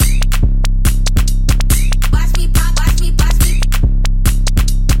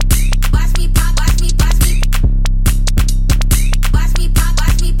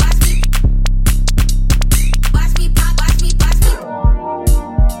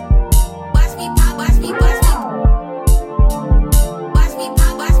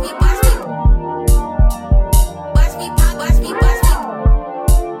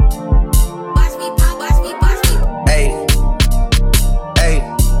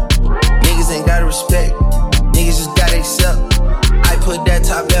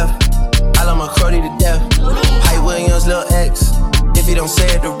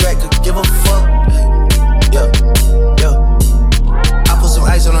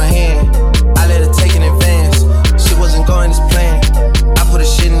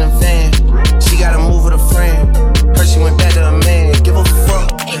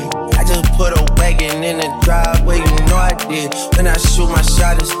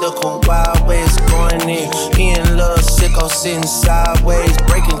stuck on wild ways going in. He in love, sicko, sitting sideways,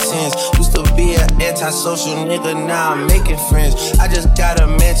 breaking tens. Used to be an antisocial nigga, now I'm making friends. I just got a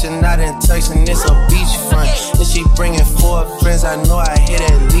mansion out in Turkson, it's a beachfront. And she bringing 4 friends, I know I hit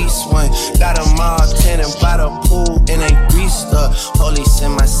at least one. Got them all tenant by the pool and they greased up. Police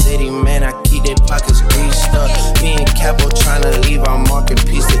in my city, man, I keep their pockets greased up. Me and Capo tryna leave our market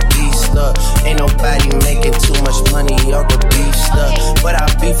piece of Easter. Ain't nobody making too much money off the beef stuff. But I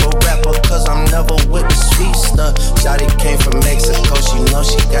beef a rapper cause I'm never with the sweet stuff. Shawty came from Mexico, she know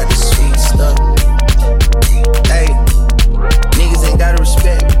she got the sweet stuff. Hey, niggas ain't gotta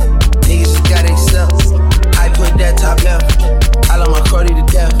respect, niggas just gotta accept. I put that top left, I love my carti to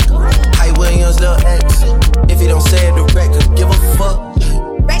death. Hype Williams, Lil X, if he don't say it direct, could give a fuck.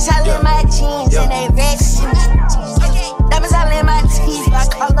 Racks all in my jeans and they racks. Diamonds all in my teeth, I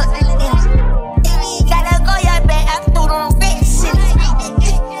call up the lens. Gotta go your back, I threw them racks in it.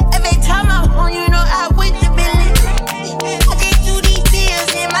 Every time I'm home, you know I win the billion. I just do these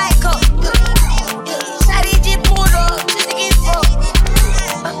deals in my cup. Shawty just pulled up just to get fucked.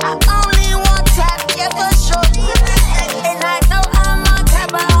 I only want top, yeah for sure. And I know I'm on top,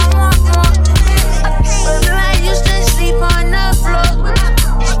 but I want more. But I used to sleep on the floor.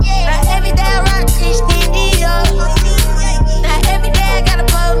 Now every day I rock Christian Dior. Now every day I gotta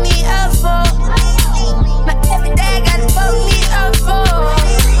put me up for. Now every day I gotta put me up for.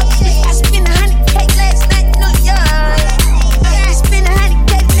 I spent 100K last night in New York. I spent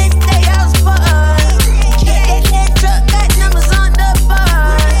 100K this day I was bored. That truck got numbers on the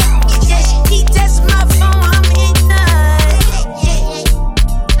board. Yeah, she keep testing my phone, I'm in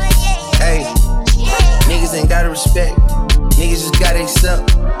Hey, niggas ain't gotta respect, niggas just gotta accept.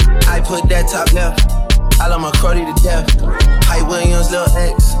 I put that top left, I love my carti to death. Hype Williams, Lil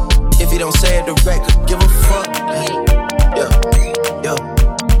X, if he don't say it direct, could give a fuck. Yo,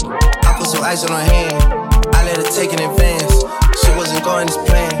 I put some ice on her hand, I let her take in advance. She wasn't going as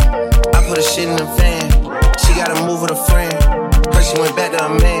planned, I put her shit in the van. She gotta move with a friend, first she went back to her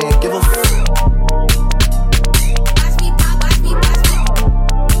man, give a